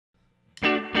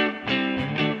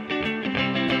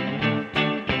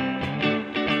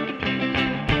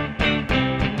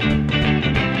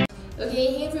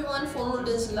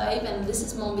PhoneWorld is live, and this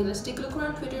is Mombi. Let's take a look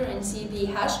around Twitter and see the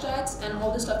hashtags and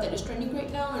all the stuff that is trending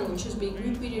right now and which is being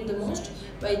retweeted the most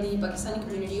by the Pakistani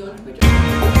community on Twitter.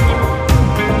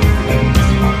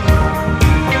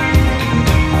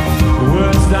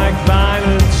 Words like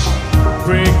violence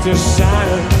break the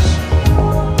silence,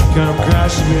 come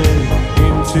crashing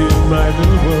into my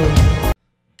little world.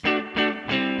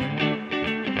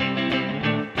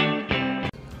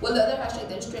 Well, the other hashtag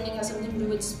that is trending has something to do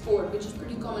with sport, which is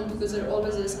pretty common because there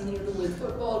always is something to do with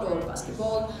football or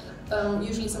basketball,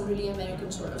 usually some really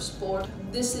American sort of sport.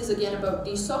 This is again about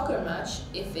the soccer match.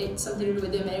 If it's something to do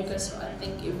with the Americas, so I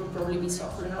think it would probably be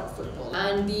soccer, not football.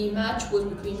 And the match was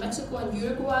between Mexico and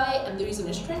Uruguay, and the reason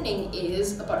it's trending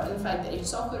is, apart from the fact that it's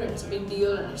soccer and it's a big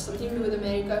deal and it's something to do with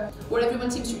America, what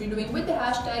everyone seems to be doing with the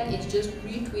hashtag is just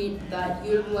retweet that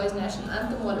Uruguay's national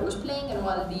anthem while it was playing, and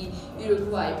while the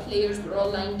Uruguay players were all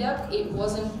lined up, it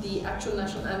wasn't the actual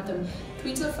national anthem.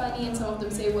 Tweets are funny, and some of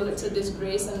them say, well, it's a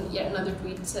disgrace, and yet another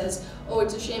tweet says, oh,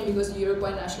 it's a shame because the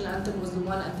Uruguay national anthem was the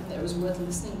one anthem that was worth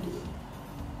listening to.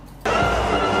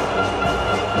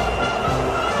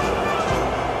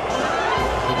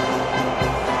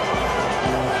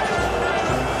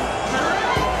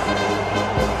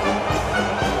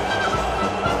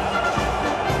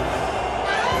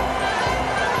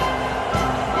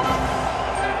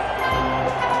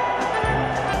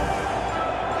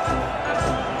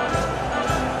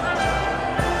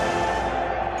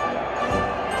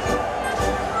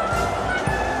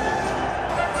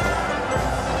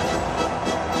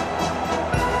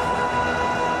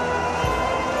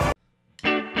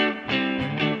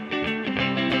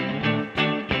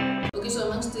 So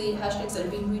amongst the hashtags that are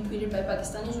being retweeted by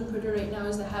Pakistanis on Twitter right now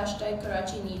is the hashtag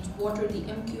Karachi needs water, the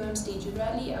MQM staged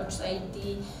rally outside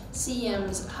the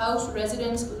CM's house.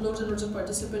 Residents, loads and loads of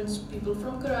participants, people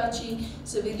from Karachi,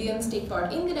 civilians take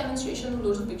part in the demonstration,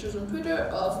 loads of pictures on Twitter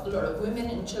of a lot of women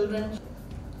and children.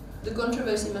 The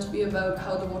controversy must be about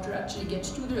how the water actually gets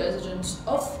to the residents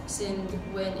of Sindh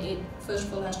when it first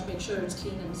of all has to make sure it's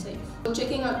clean and safe. So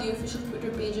checking out the official Twitter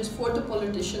pages for the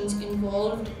politicians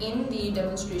involved in the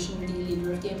demonstration, the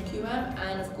leader of the MQM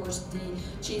and of course the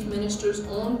chief minister's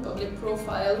own public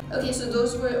profile. Okay, so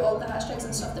those were all the hashtags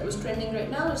and stuff that was trending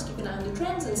right now. Let's keep an eye on the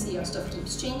trends and see how stuff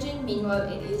keeps changing.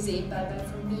 Meanwhile, it is a bye-bye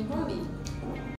from me, Mombi.